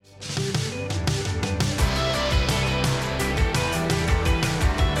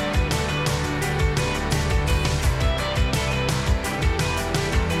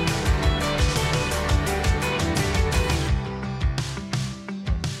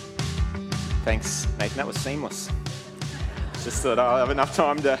Thanks, Nathan. That was seamless. Just thought I'll have enough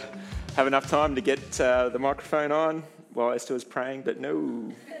time to get the microphone on while Esther was praying, but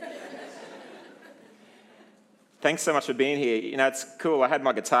no. Thanks so much for being here. You know, it's cool. I had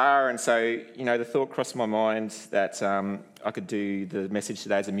my guitar, and so, you know, the thought crossed my mind that I could do the message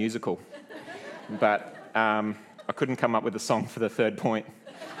today as a musical. But I couldn't come up with a song for the third point.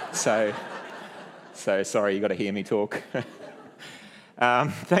 So sorry, you got to hear me talk.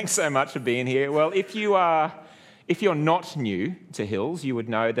 Thanks so much for being here. Well, if you're not new to Hills, you would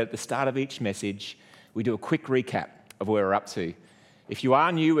know that at the start of each message, we do a quick recap of where we're up to. If you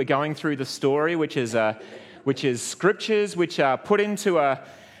are new, we're going through the story, which is scriptures which are put into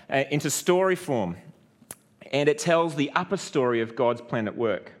story form, and it tells the upper story of God's plan at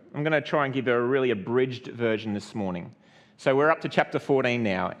work. I'm going to try and give a really abridged version this morning. So we're up to chapter 14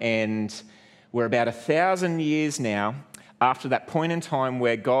 now, and we're about 1,000 years now after that point in time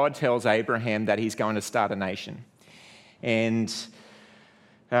where God tells Abraham that he's going to start a nation. And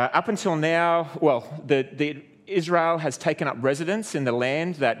up until now, Israel has taken up residence in the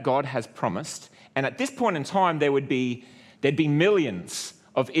land that God has promised. And at this point in time, there'd be millions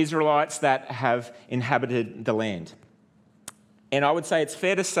of Israelites that have inhabited the land. And I would say it's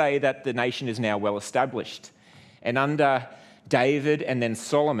fair to say that the nation is now well established. And under David and then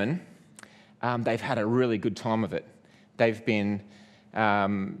Solomon, they've had a really good time of it. They've been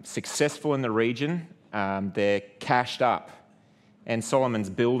successful in the region. They're cashed up. And Solomon's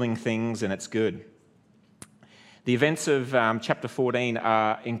building things, and it's good. The events of chapter 14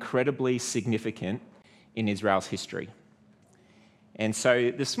 are incredibly significant in Israel's history. And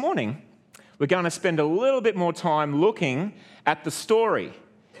so this morning, we're going to spend a little bit more time looking at the story.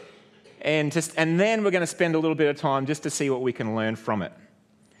 And then we're going to spend a little bit of time just to see what we can learn from it.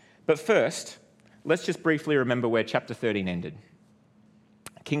 But first, let's just briefly remember where chapter 13 ended.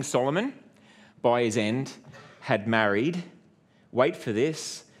 King Solomon, by his end, had married, wait for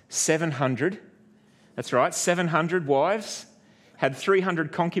this, 700. That's right, 700 wives, had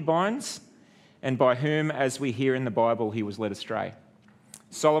 300 concubines, and by whom, as we hear in the Bible, he was led astray.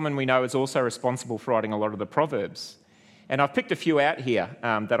 Solomon, we know, is also responsible for writing a lot of the Proverbs. And I've picked a few out here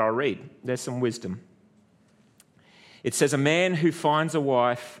that I'll read. There's some wisdom. It says, "A man who finds a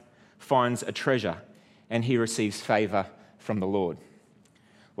wife finds a treasure, and he receives favour from the Lord."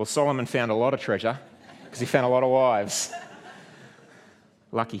 Well, Solomon found a lot of treasure because he found a lot of wives.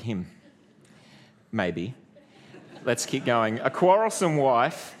 Lucky him. Maybe. Let's keep going. A quarrelsome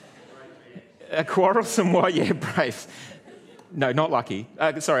wife, yeah, brave. No, not lucky.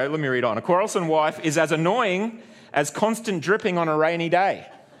 Sorry, let me read on. A quarrelsome wife is as annoying as constant dripping on a rainy day.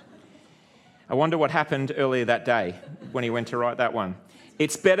 I wonder what happened earlier that day when he went to write that one.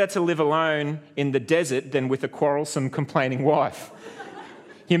 It's better to live alone in the desert than with a quarrelsome, complaining wife.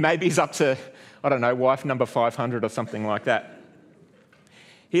 Maybe he's up to, I don't know, wife number 500 or something like that.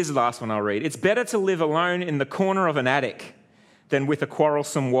 Here's the last one I'll read. It's better to live alone in the corner of an attic than with a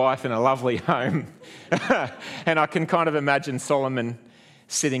quarrelsome wife in a lovely home. And I can kind of imagine Solomon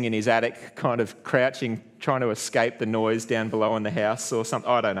sitting in his attic, kind of crouching, trying to escape the noise down below in the house or something.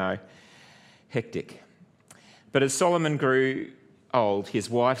 I don't know. Hectic. But as Solomon grew old, his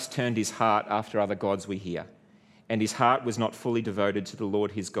wives turned his heart after other gods, we hear. And his heart was not fully devoted to the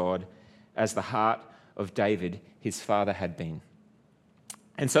Lord his God, as the heart of David, his father, had been.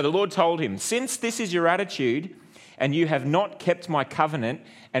 And so the Lord told him, "Since this is your attitude, and you have not kept my covenant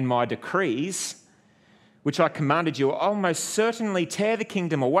and my decrees, which I commanded you, I'll most certainly tear the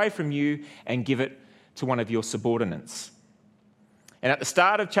kingdom away from you and give it to one of your subordinates." And at the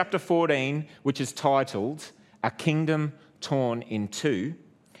start of chapter 14, which is titled, "A Kingdom Torn in Two,"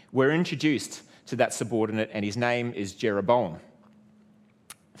 we're introduced to that subordinate, and his name is Jeroboam.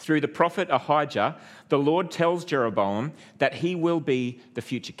 Through the prophet Ahijah, the Lord tells Jeroboam that he will be the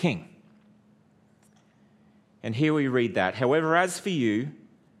future king. And here we read that, "However, as for you,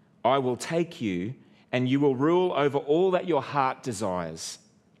 I will take you, and you will rule over all that your heart desires.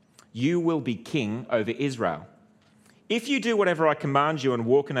 You will be king over Israel. If you do whatever I command you and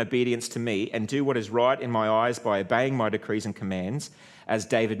walk in obedience to me and do what is right in my eyes by obeying my decrees and commands, as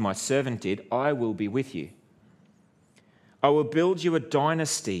David my servant did, I will be with you. I will build you a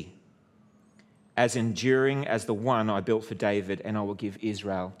dynasty as enduring as the one I built for David, and I will give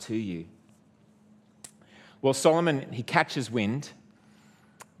Israel to you." Well, Solomon, he catches wind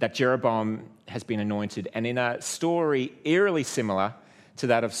that Jeroboam has been anointed, and in a story eerily similar to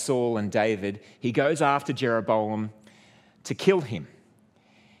that of Saul and David, he goes after Jeroboam to kill him.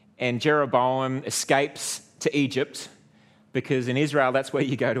 And Jeroboam escapes to Egypt, because in Israel, that's where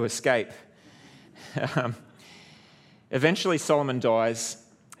you go to escape. Eventually, Solomon dies,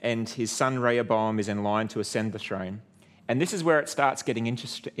 and his son Rehoboam is in line to ascend the throne. And this is where it starts getting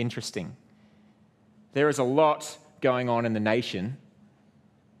interesting. There is a lot going on in the nation,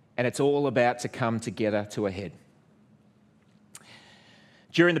 and it's all about to come together to a head.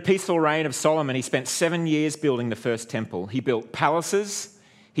 During the peaceful reign of Solomon, he spent 7 years building the first temple. He built palaces,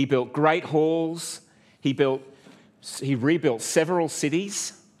 he built great halls, he rebuilt several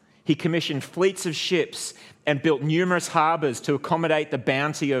cities, he commissioned fleets of ships and built numerous harbours to accommodate the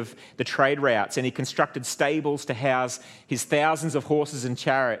bounty of the trade routes, and he constructed stables to house his thousands of horses and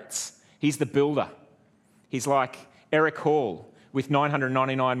chariots. He's the builder. He's like Eric Hall with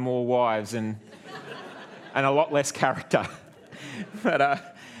 999 more wives and a lot less character.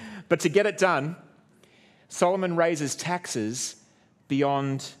 But to get it done, Solomon raises taxes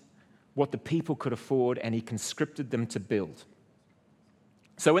beyond what the people could afford, and he conscripted them to build.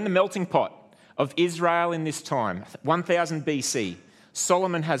 So in the melting pot of Israel in this time, 1000 BC,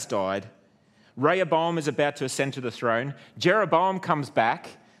 Solomon has died. Rehoboam is about to ascend to the throne. Jeroboam comes back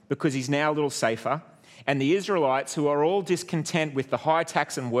because he's now a little safer. And the Israelites, who are all discontent with the high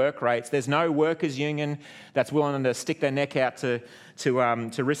tax and work rates, there's no workers' union that's willing to stick their neck out to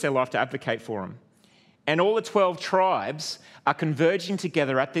risk their life to advocate for them. And all the 12 tribes are converging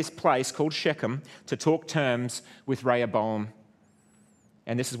together at this place called Shechem to talk terms with Rehoboam.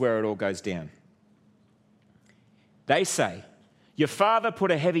 And this is where it all goes down. They say, "Your father put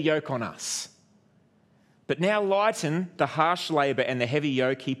a heavy yoke on us, but now lighten the harsh labour and the heavy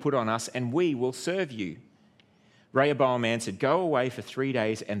yoke he put on us, and we will serve you." Rehoboam answered, "Go away for 3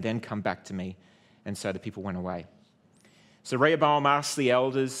 days and then come back to me." And so the people went away. So Rehoboam asked the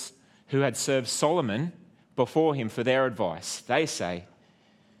elders who had served Solomon before him for their advice. They say,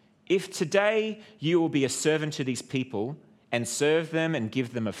 "If today you will be a servant to these people and serve them and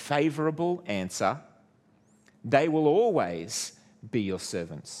give them a favourable answer, they will always be your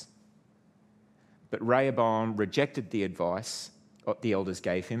servants." But Rehoboam rejected the advice the elders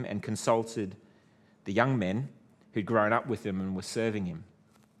gave him and consulted the young men who'd grown up with him and were serving him.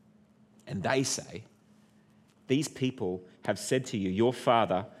 And they say, "These people have said to you, 'Your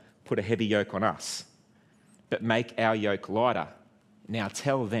father put a heavy yoke on us, but make our yoke lighter.' Now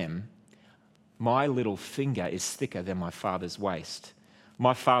tell them, 'My little finger is thicker than my father's waist.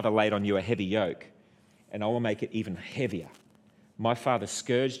 My father laid on you a heavy yoke, and I will make it even heavier. My father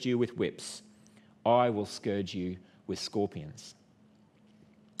scourged you with whips. I will scourge you with scorpions.'"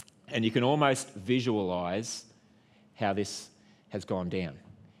 And you can almost visualize how this has gone down.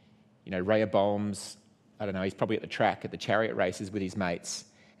 You know, Rehoboam's, he's probably at the track at the chariot races with his mates,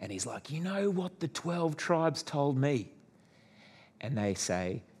 and he's like, "You know what the 12 tribes told me?" And they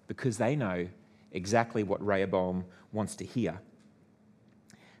say, because they know exactly what Rehoboam wants to hear,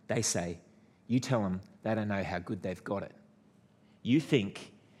 they say, "You tell them they don't know how good they've got it. You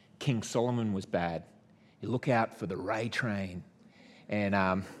think King Solomon was bad. You look out for the Ray train."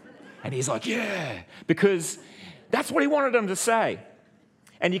 And he's like, "Yeah," because that's what he wanted them to say.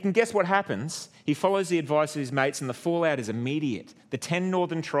 And you can guess what happens. He follows the advice of his mates, and the fallout is immediate. The 10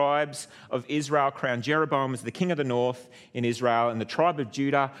 northern tribes of Israel crown Jeroboam as the king of the north in Israel, and the tribe of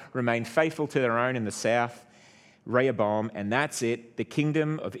Judah remain faithful to their own in the south, Rehoboam, and that's it. The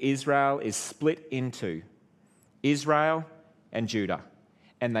kingdom of Israel is split into Israel and Judah,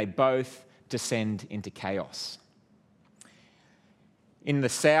 and they both descend into chaos. In the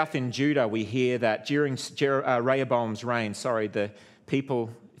south, in Judah, we hear that during Rehoboam's reign, the people,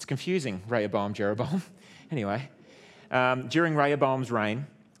 it's confusing, Rehoboam, Jeroboam. Anyway, during Rehoboam's reign,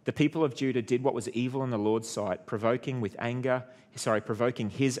 the people of Judah did what was evil in the Lord's sight, provoking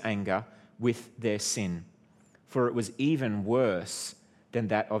his anger with their sin. For it was even worse than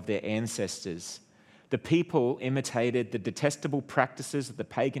that of their ancestors. The people imitated the detestable practices of the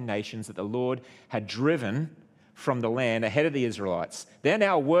pagan nations that the Lord had driven from the land ahead of the Israelites. They're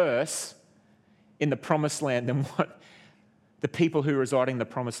now worse in the promised land than what the people who residing in the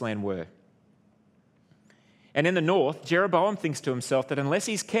promised land were. And in the north, Jeroboam thinks to himself that unless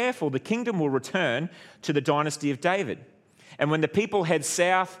he's careful, the kingdom will return to the dynasty of David. And when the people head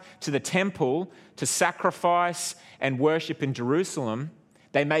south to the temple to sacrifice and worship in Jerusalem,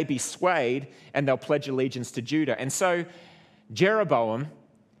 they may be swayed and they'll pledge allegiance to Judah. And so Jeroboam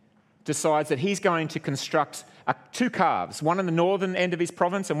decides that he's going to construct 2 calves, one in the northern end of his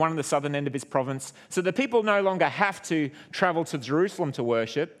province and one in the southern end of his province, so the people no longer have to travel to Jerusalem to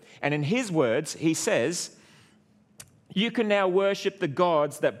worship. And in his words, he says, "You can now worship the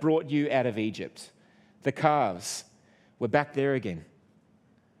gods that brought you out of Egypt." The calves. We're back there again.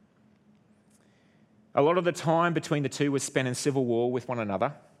 A lot of the time between the two was spent in civil war with one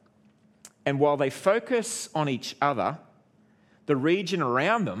another. And while they focus on each other, the region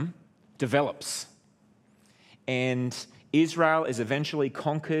around them develops. And Israel is eventually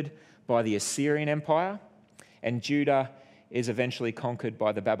conquered by the Assyrian Empire, and Judah is eventually conquered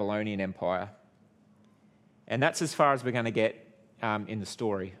by the Babylonian Empire. And that's as far as we're going to get in the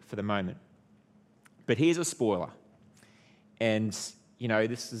story for the moment. But here's a spoiler. And,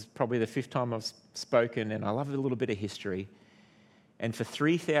 this is probably the fifth time I've spoken, and I love a little bit of history. And for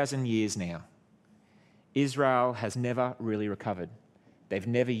 3,000 years now, Israel has never really recovered. They've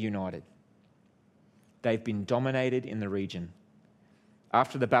never united. They've been dominated in the region.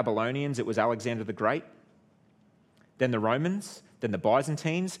 After the Babylonians, it was Alexander the Great, then the Romans, then the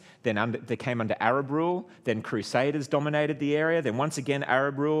Byzantines, then they came under Arab rule, then Crusaders dominated the area, then once again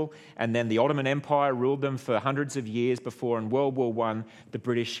Arab rule, and then the Ottoman Empire ruled them for hundreds of years before, in World War I, the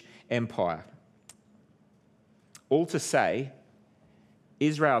British Empire. All to say,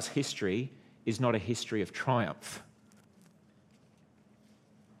 Israel's history is not a history of triumph.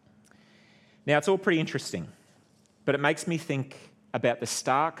 Now, it's all pretty interesting, but it makes me think about the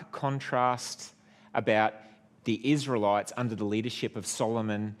stark contrast about the Israelites under the leadership of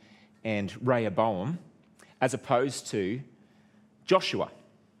Solomon and Rehoboam, as opposed to Joshua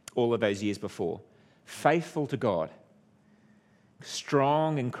all of those years before. Faithful to God,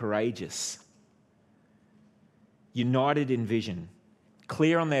 strong and courageous, united in vision,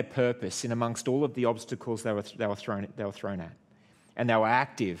 clear on their purpose in amongst all of the obstacles they were thrown at. And they were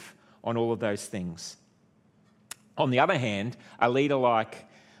active on all of those things. On the other hand, a leader like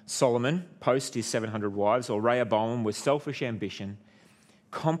Solomon, post his 700 wives, or Rehoboam, with selfish ambition,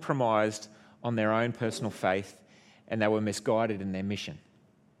 compromised on their own personal faith, and they were misguided in their mission.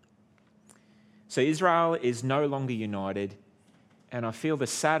 So Israel is no longer united, and I feel the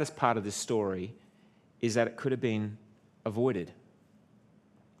saddest part of this story is that it could have been avoided.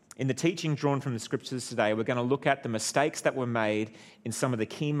 In the teaching drawn from the scriptures today, we're going to look at the mistakes that were made in some of the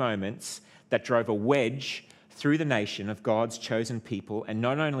key moments that drove a wedge through the nation of God's chosen people and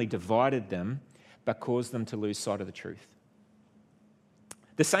not only divided them, but caused them to lose sight of the truth.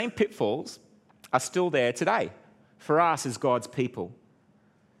 The same pitfalls are still there today for us as God's people.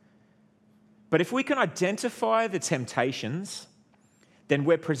 But if we can identify the temptations, then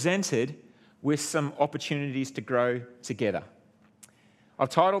we're presented with some opportunities to grow together. I've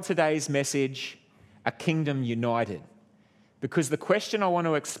titled today's message, A Kingdom United, because the question I want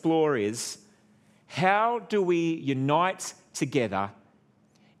to explore is, how do we unite together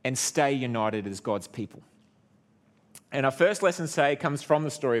and stay united as God's people? And our first lesson today comes from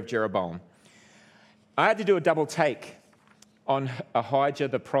the story of Jeroboam. I had to do a double take on Ahijah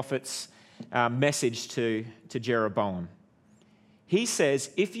the prophet's message to Jeroboam. He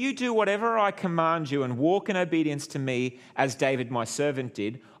says, if you do whatever I command you and walk in obedience to me as David my servant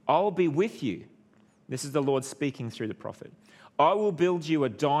did, I'll be with you. This is the Lord speaking through the prophet. I will build you a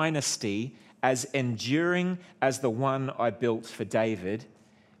dynasty as enduring as the one I built for David,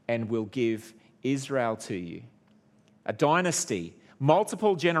 and will give Israel to you. A dynasty,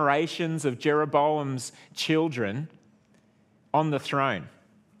 multiple generations of Jeroboam's children on the throne.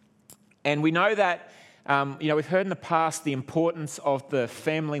 And we know that, we've heard in the past the importance of the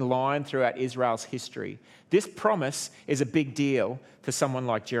family line throughout Israel's history. This promise is a big deal for someone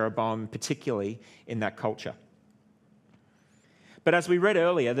like Jeroboam, particularly in that culture. But as we read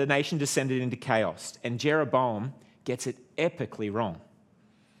earlier, the nation descended into chaos, and Jeroboam gets it epically wrong.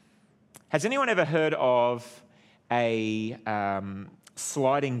 Has anyone ever heard of a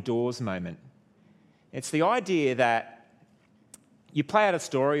sliding doors moment? It's the idea that you play out a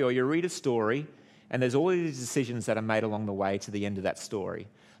story or you read a story, and there's all these decisions that are made along the way to the end of that story.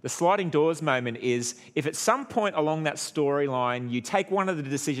 The sliding doors moment is if at some point along that storyline you take one of the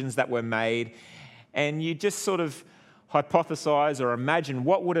decisions that were made and you just sort of hypothesize or imagine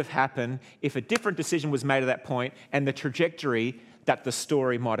what would have happened if a different decision was made at that point and the trajectory that the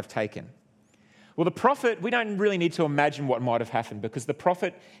story might have taken. Well, the prophet, we don't really need to imagine what might have happened because the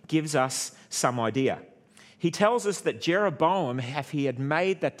prophet gives us some idea. He tells us that Jeroboam, if he had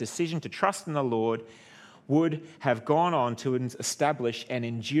made that decision to trust in the Lord, would have gone on to establish an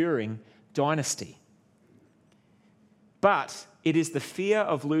enduring dynasty. But it is the fear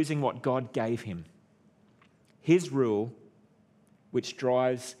of losing what God gave him, his rule, which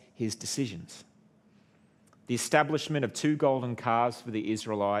drives his decisions. The establishment of 2 golden calves for the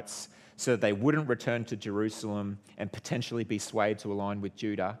Israelites so that they wouldn't return to Jerusalem and potentially be swayed to align with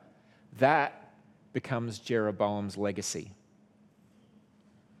Judah, that becomes Jeroboam's legacy.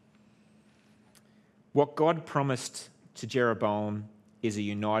 What God promised to Jeroboam is a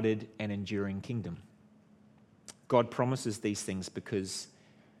united and enduring kingdom. God promises these things because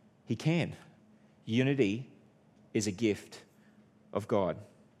he can. Unity is a gift of God.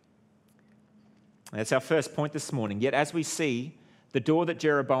 That's our first point this morning. Yet as we see, the door that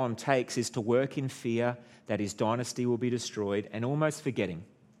Jeroboam takes is to work in fear that his dynasty will be destroyed, and almost forgetting,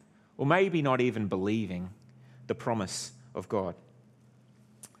 or maybe not even believing, the promise of God.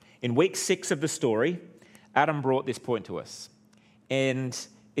 In week 6 of the story, Adam brought this point to us, and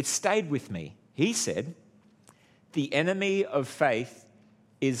it stayed with me. He said, "The enemy of faith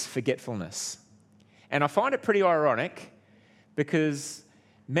is forgetfulness." And I find it pretty ironic because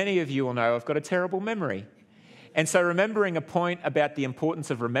many of you will know I've got a terrible memory. And so remembering a point about the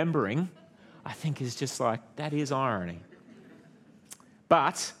importance of remembering, I think is just like, that is irony.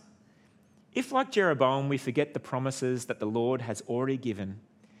 But if, like Jeroboam, we forget the promises that the Lord has already given,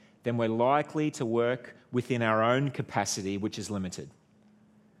 then we're likely to work within our own capacity, which is limited,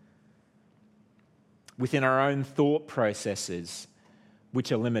 within our own thought processes,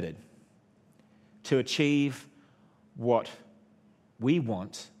 which are limited, to achieve what we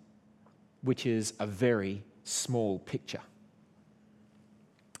want, which is a very small picture.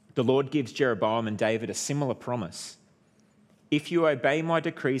 The Lord gives Jeroboam and David a similar promise. "If you obey my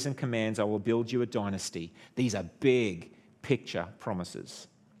decrees and commands, I will build you a dynasty." These are big picture promises.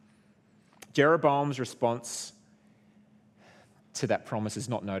 Jeroboam's response to that promise is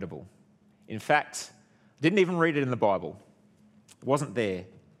not notable. In fact, I didn't even read it in the Bible. It wasn't there.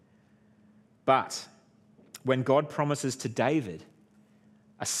 But when God promises to David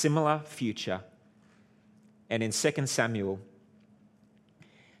a similar future, and in 2 Samuel,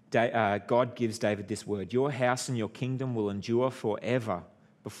 God gives David this word: "Your house and your kingdom will endure forever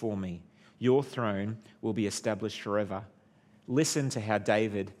before me. Your throne will be established forever." Listen to how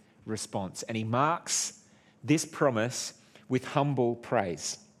David responds, and he marks this promise with humble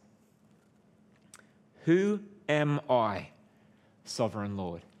praise. "Who am I, sovereign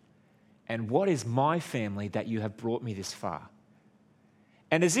Lord? And what is my family that you have brought me this far?"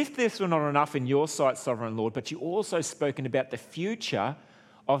 And as if this were not enough in your sight, sovereign Lord, but you also spoken about the future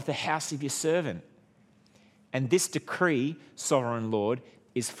of the house of your servant. And this decree, sovereign Lord,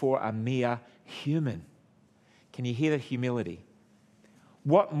 is for a mere human. Can you hear the humility?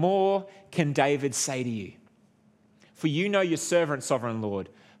 What more can David say to you? "For you know your servant, sovereign Lord.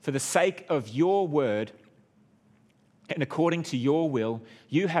 For the sake of your word and according to your will,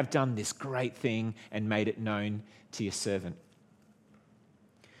 you have done this great thing and made it known to your servant."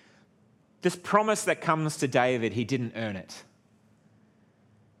 This promise that comes to David, he didn't earn it.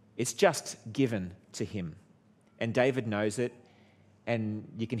 It's just given to him. And David knows it,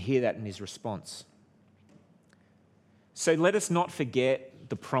 and you can hear that in his response. So let us not forget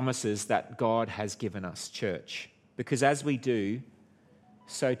the promises that God has given us, church, because as we do,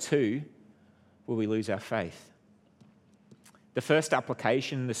 so too will we lose our faith. The first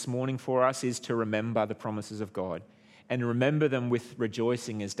application this morning for us is to remember the promises of God and remember them with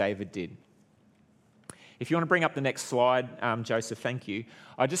rejoicing as David did. If you want to bring up the next slide, Joseph, thank you.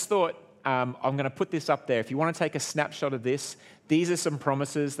 I just thought I'm going to put this up there. If you want to take a snapshot of this, these are some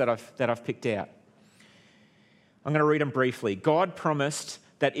promises that I've picked out. I'm going to read them briefly. God promised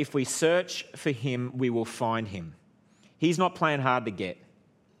that if we search for him, we will find him. He's not playing hard to get.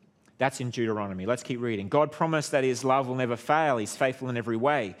 That's in Deuteronomy. Let's keep reading. God promised that his love will never fail. He's faithful in every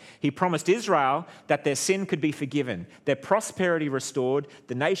way. He promised Israel that their sin could be forgiven, their prosperity restored,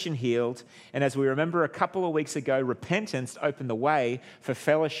 the nation healed. And as we remember a couple of weeks ago, repentance opened the way for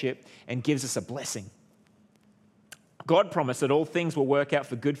fellowship and gives us a blessing. God promised that all things will work out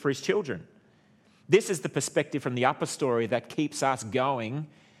for good for his children. This is the perspective from the upper story that keeps us going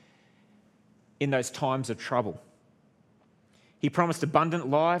in those times of trouble. He promised abundant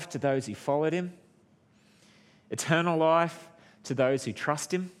life to those who followed him, eternal life to those who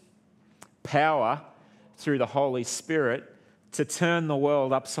trust him, power through the Holy Spirit to turn the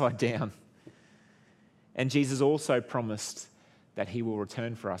world upside down. And Jesus also promised that he will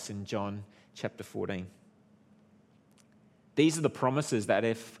return for us in John chapter 14. These are the promises that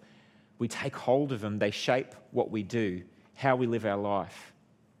if we take hold of them, they shape what we do, how we live our life.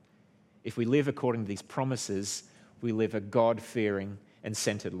 If we live according to these promises, we live a God-fearing and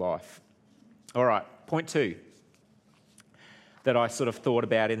centered life. All right, point 2 that I sort of thought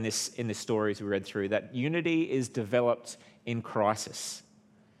about in this story as we read through, that unity is developed in crisis.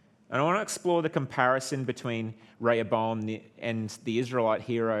 And I want to explore the comparison between Rehoboam and the Israelite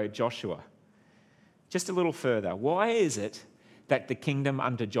hero Joshua. Just a little further. Why is it that the kingdom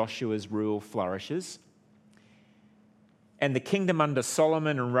under Joshua's rule flourishes and the kingdom under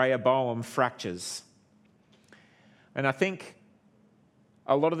Solomon and Rehoboam fractures? And I think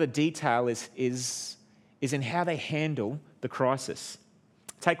a lot of the detail is in how they handle the crisis.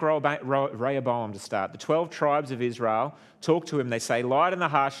 Take Rehoboam to start. The 12 tribes of Israel talk to him. They say, lighten the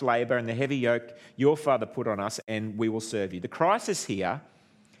harsh labour and the heavy yoke your father put on us, and we will serve you. The crisis here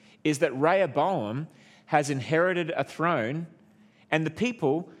is that Rehoboam has inherited a throne, and the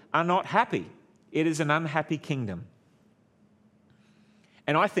people are not happy. It is an unhappy kingdom.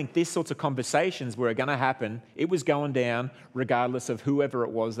 And I think these sorts of conversations were going to happen. It was going down regardless of whoever it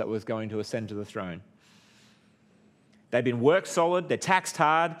was that was going to ascend to the throne. They've been worked solid, they're taxed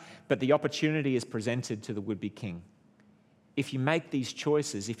hard, but the opportunity is presented to the would-be king. If you make these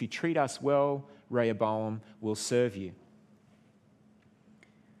choices, if you treat us well, Rehoboam will serve you.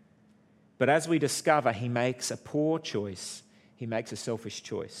 But as we discover, he makes a poor choice. He makes a selfish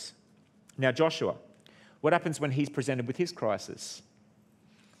choice. Now, Joshua, what happens when he's presented with his crisis?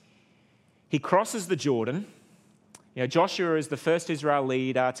 He crosses the Jordan. Joshua is the first Israel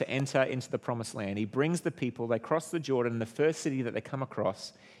leader to enter into the promised land. He brings the people, they cross the Jordan, and the first city that they come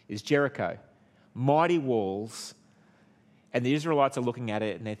across is Jericho. Mighty walls, and the Israelites are looking at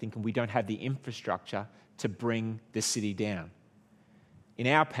it and they're thinking, we don't have the infrastructure to bring this city down. In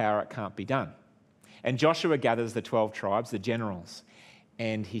our power, it can't be done. And Joshua gathers the 12 tribes, the generals,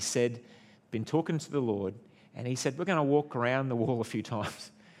 and he said, been talking to the Lord, and he said, we're going to walk around the wall a few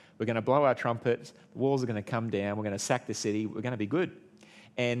times. We're going to blow our trumpets, the walls are going to come down, we're going to sack the city, we're going to be good.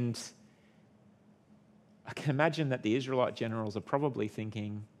 And I can imagine that the Israelite generals are probably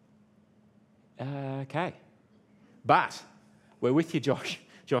thinking, okay, but we're with you,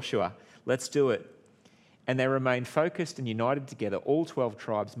 Joshua, let's do it. And they remain focused and united together, all 12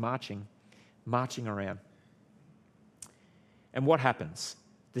 tribes marching around. And what happens?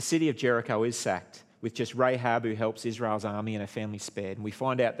 The city of Jericho is sacked, with just Rahab, who helps Israel's army, and her family spared. And we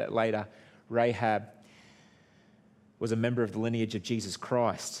find out that later Rahab was a member of the lineage of Jesus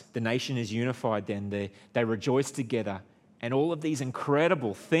Christ. The nation is unified then. They rejoice together. And all of these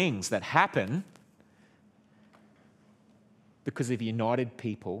incredible things that happen because of united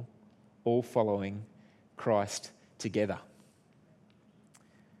people all following Christ together.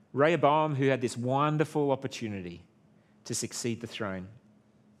 Rehoboam, who had this wonderful opportunity to succeed the throne,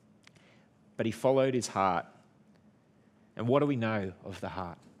 but he followed his heart. And what do we know of the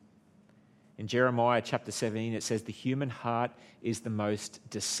heart? In Jeremiah chapter 17, it says, the human heart is the most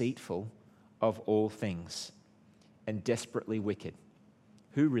deceitful of all things and desperately wicked.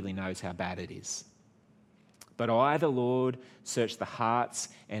 Who really knows how bad it is? But I, the Lord, search the hearts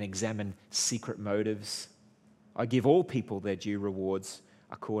and examine secret motives. I give all people their due rewards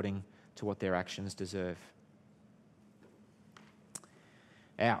according to what their actions deserve.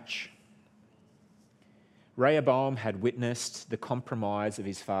 Ouch. Rehoboam had witnessed the compromise of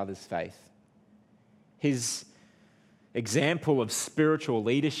his father's faith. His example of spiritual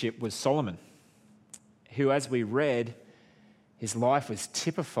leadership was Solomon, who, as we read, his life was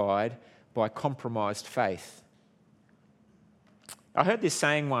typified by compromised faith. I heard this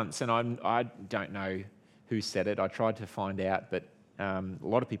saying once, and I don't know who said it. I tried to find out, but a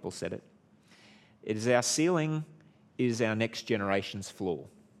lot of people said it. It is our ceiling is our next generation's floor.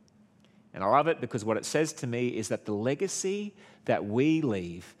 And I love it because what it says to me is that the legacy that we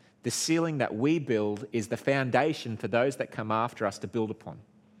leave, the ceiling that we build, is the foundation for those that come after us to build upon.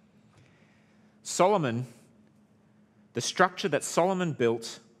 Solomon, the structure that Solomon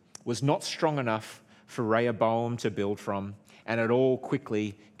built was not strong enough for Rehoboam to build from, and it all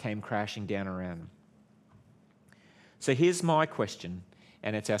quickly came crashing down around him. So here's my question,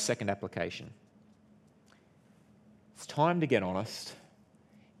 and it's our second application. It's time to get honest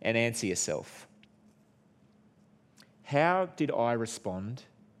and answer yourself. How did I respond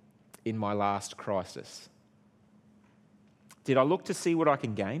in my last crisis? Did I look to see what I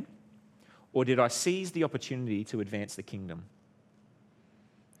can gain, or did I seize the opportunity to advance the kingdom?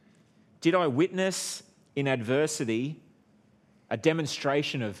 Did I witness in adversity a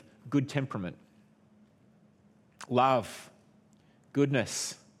demonstration of good temperament, love,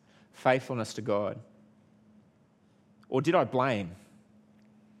 goodness, faithfulness to God? Or did I blame?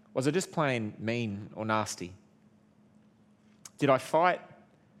 Was I just plain mean or nasty? Did I fight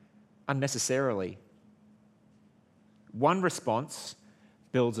unnecessarily? One response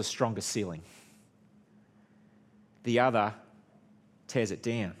builds a stronger ceiling. The other tears it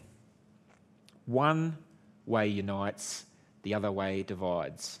down. One way unites, the other way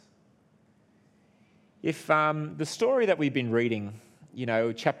divides. If the story that we've been reading,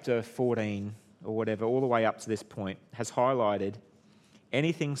 chapter 14 or whatever, all the way up to this point, has highlighted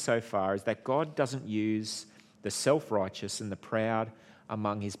anything so far, is that God doesn't use the self-righteous and the proud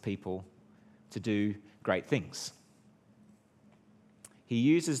among his people to do great things. He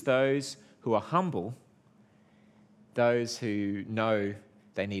uses those who are humble, those who know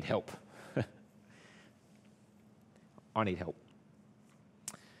they need help. I need help.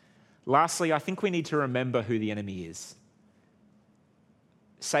 Lastly, I think we need to remember who the enemy is.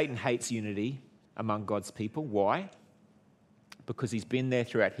 Satan hates unity among God's people. Why? Because he's been there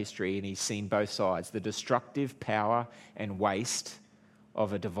throughout history and he's seen both sides, the destructive power and waste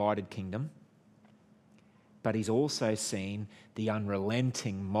of a divided kingdom, but he's also seen the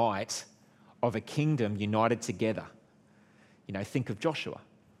unrelenting might of a kingdom united together. Think of Joshua.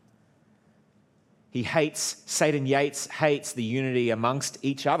 Satan hates the unity amongst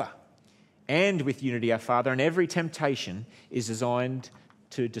each other and with unity our Father, and every temptation is designed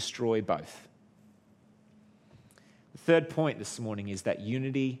to destroy both. The third point this morning is that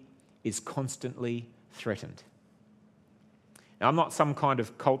unity is constantly threatened. Now, I'm not some kind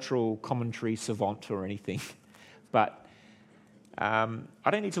of cultural commentary savant or anything, but I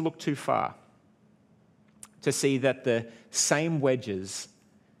don't need to look too far to see that the same wedges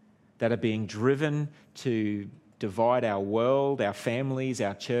that are being driven to divide our world, our families,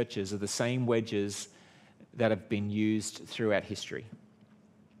 our churches, are the same wedges that have been used throughout history.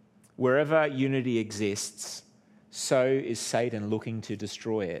 Wherever unity exists, so is Satan looking to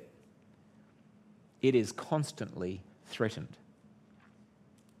destroy it. It is constantly threatened.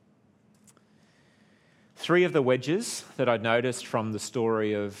 3 of the wedges that I noticed from the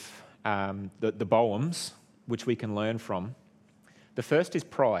story of the Boehms, which we can learn from, the first is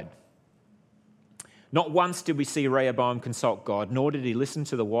pride. Not once did we see Rehoboam consult God, nor did he listen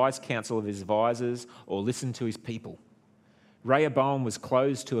to the wise counsel of his advisors or listen to his people. Rehoboam was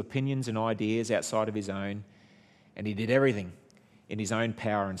closed to opinions and ideas outside of his own, and he did everything in his own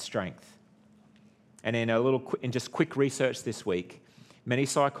power and strength. And in just quick research this week, many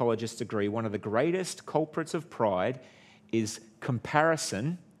psychologists agree one of the greatest culprits of pride is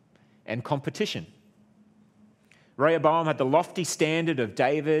comparison and competition. Rehoboam had the lofty standard of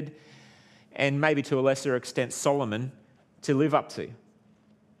David and maybe to a lesser extent Solomon to live up to.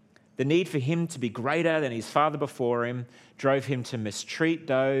 The need for him to be greater than his father before him drove him to mistreat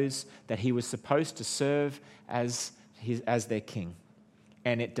those that he was supposed to serve as their king,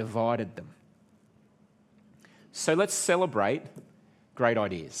 and it divided them. So let's celebrate great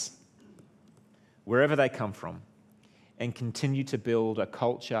ideas, wherever they come from, and continue to build a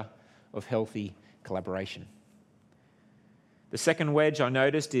culture of healthy collaboration. The second wedge I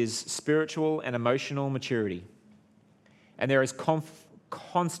noticed is spiritual and emotional maturity. And there is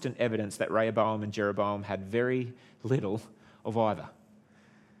constant evidence that Rehoboam and Jeroboam had very little of either.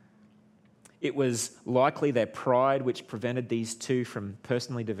 It was likely their pride which prevented these two from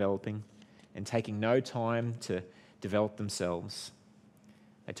personally developing and taking no time to develop themselves.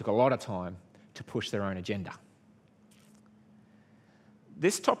 They took a lot of time to push their own agenda.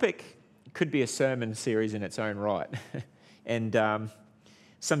 This topic could be a sermon series in its own right. And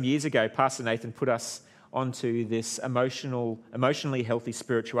some years ago, Pastor Nathan put us onto this emotionally healthy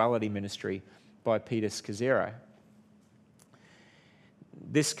spirituality ministry by Peter Scazzero.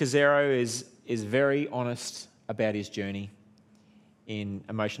 This Scazzero is very honest about his journey in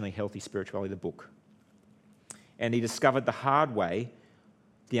emotionally healthy spirituality, the book. And he discovered the hard way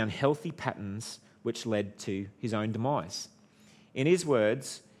the unhealthy patterns which led to his own demise. In his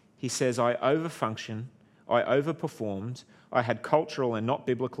words, he says, I overfunctioned, I overperformed, I had cultural and not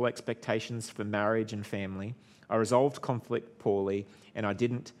biblical expectations for marriage and family, I resolved conflict poorly, and I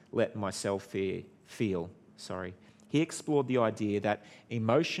didn't let myself feel. He explored the idea that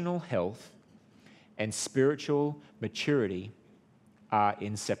emotional health and spiritual maturity are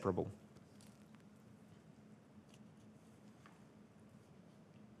inseparable.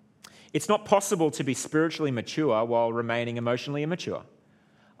 It's not possible to be spiritually mature while remaining emotionally immature.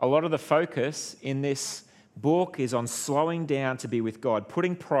 A lot of the focus in this book is on slowing down to be with God,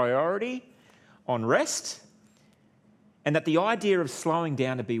 putting priority on rest, and that the idea of slowing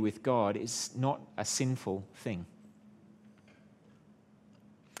down to be with God is not a sinful thing.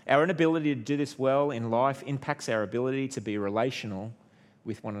 Our inability to do this well in life impacts our ability to be relational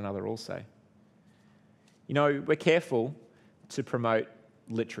with one another also. We're careful to promote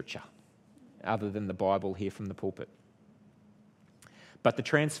literature other than the Bible here from the pulpit. But the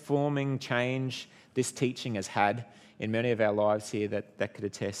transforming change this teaching has had in many of our lives here that could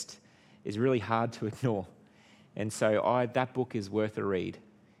attest is really hard to ignore. And so that book is worth a read.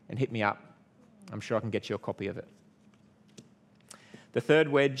 And hit me up. I'm sure I can get you a copy of it. The third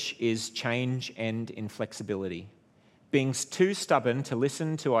wedge is change and inflexibility. Being too stubborn to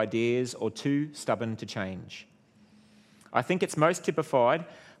listen to ideas or too stubborn to change. I think it's most typified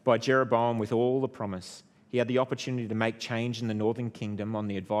by Jeroboam with all the promise. He had the opportunity to make change in the northern kingdom on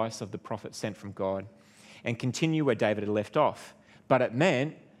the advice of the prophet sent from God and continue where David had left off. but it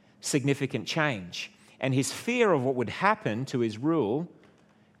meant significant change. And his fear of what would happen to his rule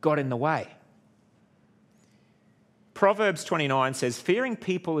got in the way. Proverbs 29 says, fearing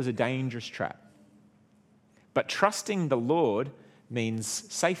people is a dangerous trap, but trusting the Lord means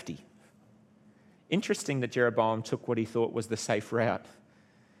safety. Interesting that Jeroboam took what he thought was the safe route,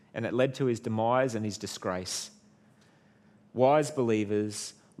 and it led to his demise and his disgrace. Wise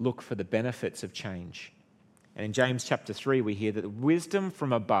believers look for the benefits of change. And in James chapter 3, we hear that wisdom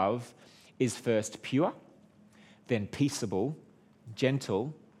from above is first pure, then peaceable,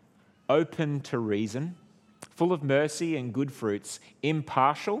 gentle, open to reason, full of mercy and good fruits,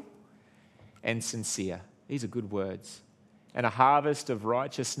 impartial and sincere. These are good words. And a harvest of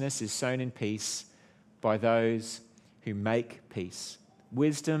righteousness is sown in peace by those who make peace.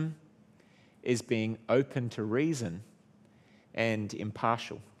 Wisdom is being open to reason and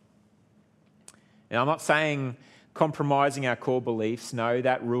impartial. Now, I'm not saying compromising our core beliefs. No,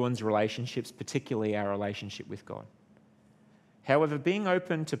 that ruins relationships, particularly our relationship with God. However, being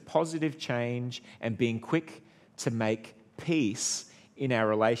open to positive change and being quick to make peace in our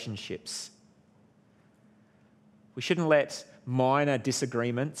relationships. We shouldn't let minor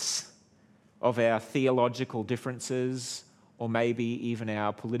disagreements of our theological differences or maybe even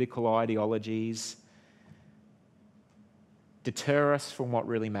our political ideologies deter us from what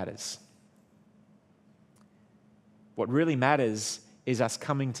really matters. What really matters is us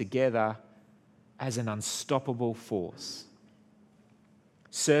coming together as an unstoppable force,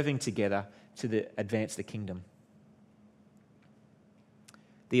 serving together to advance the kingdom.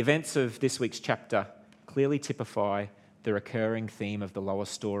 The events of this week's chapter clearly typify the recurring theme of the lower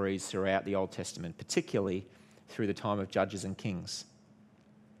stories throughout the Old Testament, particularly through the time of Judges and Kings.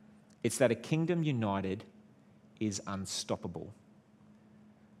 It's that a kingdom united is unstoppable,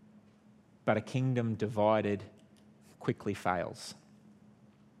 but a kingdom divided quickly fails.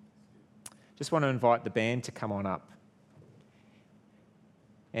 Just want to invite the band to come on up.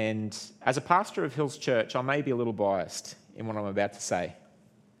 And as a pastor of Hills Church, I may be a little biased in what I'm about to say.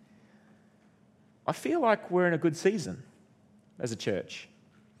 I feel like we're in a good season as a church.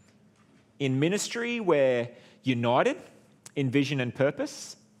 In ministry, we're united in vision and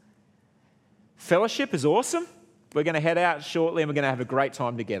purpose. Fellowship is awesome. We're going to head out shortly and we're going to have a great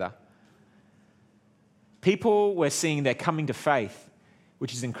time together. People, we're seeing they're coming to faith,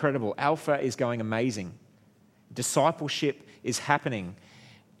 which is incredible. Alpha is going amazing. Discipleship is happening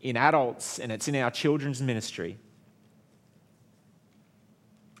in adults and it's in our children's ministry.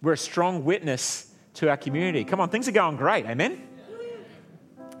 We're a strong witness to our community. Come on, things are going great, amen?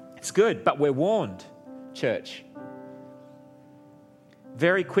 It's good, but we're warned, church.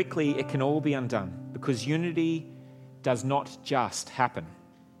 Very quickly, it can all be undone because unity does not just happen.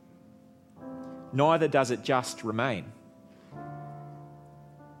 Neither does it just remain.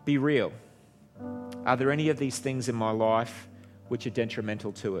 Be real. Are there any of these things in my life which are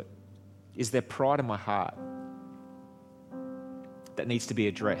detrimental to it? Is there pride in my heart that needs to be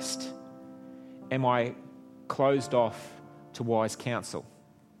addressed? Am I closed off to wise counsel?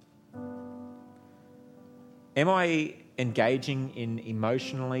 Am I engaging in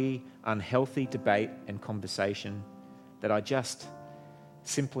emotionally unhealthy debate and conversation that I just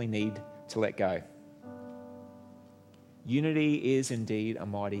simply need to let go? Unity is indeed a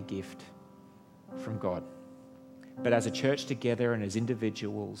mighty gift from God. But as a church together and as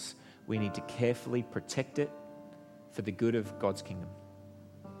individuals, we need to carefully protect it for the good of God's kingdom.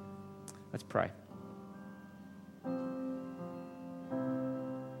 Let's pray.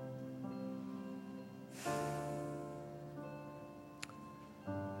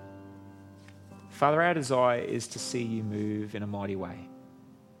 Father, our desire is to see you move in a mighty way.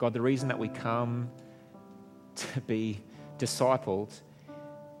 God, the reason that we come to be discipled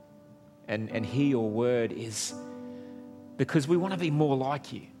and hear your word is because we want to be more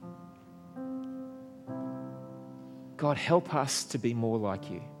like you. God, help us to be more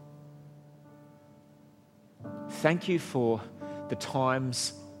like you. Thank you for the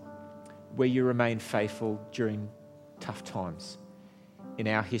times where you remain faithful during tough times in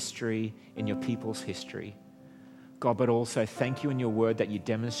our history, in your people's history. God, but also thank you in your word that you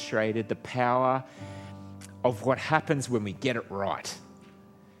demonstrated the power of what happens when we get it right.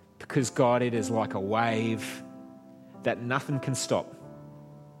 Because God, it is like a wave that nothing can stop.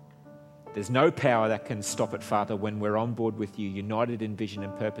 There's no power that can stop it, Father, when we're on board with you, united in vision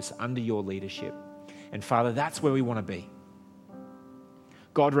and purpose under your leadership. And Father, that's where we want to be.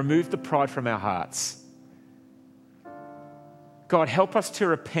 God, remove the pride from our hearts. God, help us to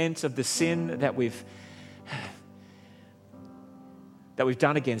repent of the sin that we've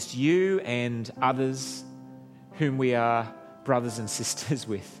done against you and others whom we are brothers and sisters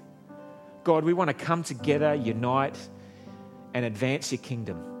with. God, we want to come together, unite, and advance your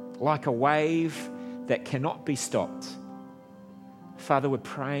kingdom like a wave that cannot be stopped. Father, we're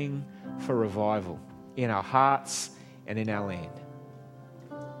praying for revival in our hearts and in our land.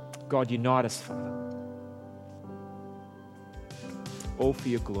 God, unite us, Father. All for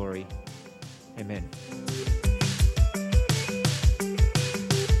your glory. Amen.